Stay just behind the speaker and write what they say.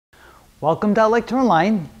Welcome to Lecture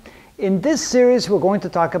Online. In this series, we're going to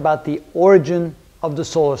talk about the origin of the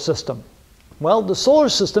solar system. Well, the solar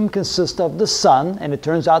system consists of the Sun, and it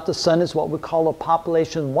turns out the Sun is what we call a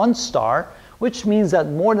population 1 star, which means that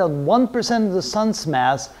more than 1% of the Sun's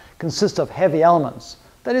mass consists of heavy elements.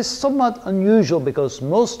 That is somewhat unusual because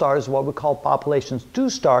most stars, what we call populations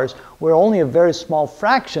 2 stars, where only a very small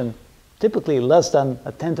fraction, typically less than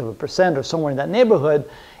 0.1% or somewhere in that neighborhood,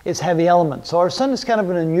 is heavy elements. So our Sun is kind of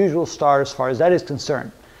an unusual star as far as that is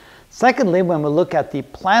concerned. Secondly, when we look at the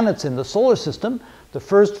planets in the solar system, the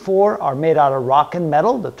first 4 are made out of rock and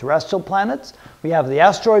metal, the terrestrial planets. We have the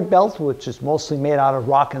asteroid belt, which is mostly made out of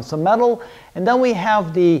rock and some metal. And then we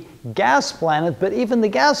have the gas planet, but even the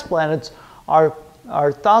gas planets are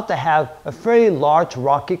thought to have a fairly large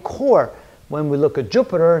rocky core. When we look at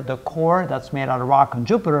Jupiter, the core that's made out of rock on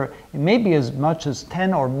Jupiter, it may be as much as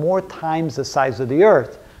 10 or more times the size of the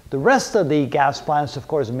Earth. The rest of the gas planets, of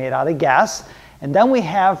course, are made out of gas. And then we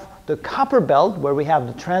have the Kuiper belt, where we have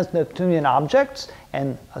the Trans-Neptunian objects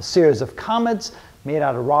and a series of comets made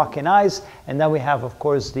out of rock and ice. And then we have, of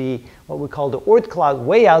course, what we call the Oort cloud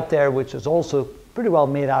way out there, which is also pretty well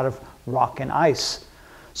made out of rock and ice.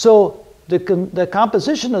 So the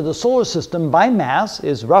composition of the solar system by mass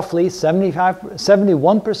is roughly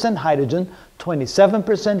 71% hydrogen,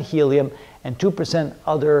 27% helium, and 2%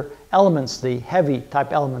 other elements, the heavy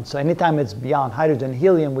type elements. So anytime it's beyond hydrogen and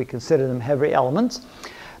helium, we consider them heavy elements.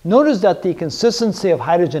 Notice that the consistency of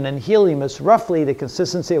hydrogen and helium is roughly the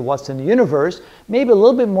consistency of what's in the universe, maybe a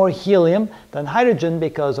little bit more helium than hydrogen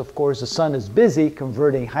because, of course, the Sun is busy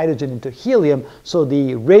converting hydrogen into helium, so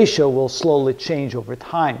the ratio will slowly change over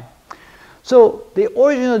time. So the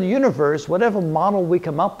origin of the universe, whatever model we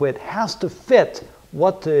come up with, has to fit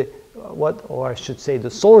the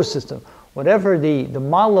solar system. Whatever the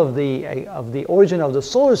model of the origin of the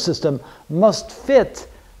solar system must fit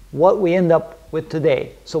what we end up with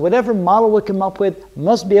today. So whatever model we come up with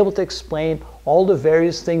must be able to explain all the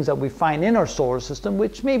various things that we find in our solar system,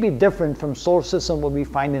 which may be different from solar system what we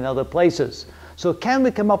find in other places. So can we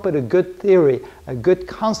come up with a good theory, a good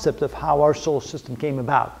concept of how our solar system came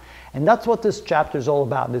about? And that's what this chapter is all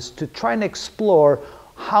about, is to try and explore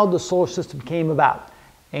how the solar system came about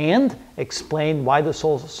and explain why the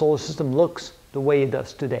solar system looks the way it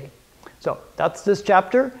does today. So that's this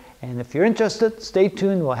chapter, and if you're interested, stay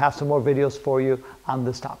tuned. We'll have some more videos for you on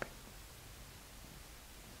this topic.